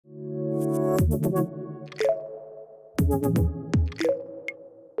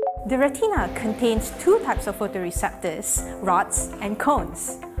The retina contains two types of photoreceptors, rods and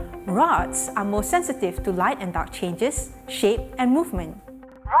cones. Rods are more sensitive to light and dark changes, shape and movement.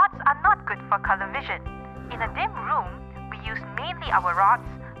 Rods are not good for color vision. In a dim room, we use mainly our rods,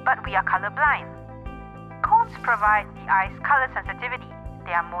 but we are colorblind. Cones provide the eye's color sensitivity.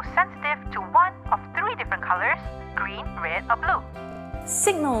 They are more sensitive to one of three different colors: green, red, or blue.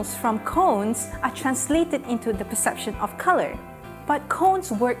 Signals from cones are translated into the perception of color. But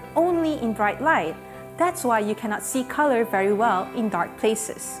cones work only in bright light. That's why you cannot see color very well in dark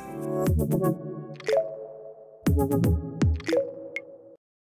places.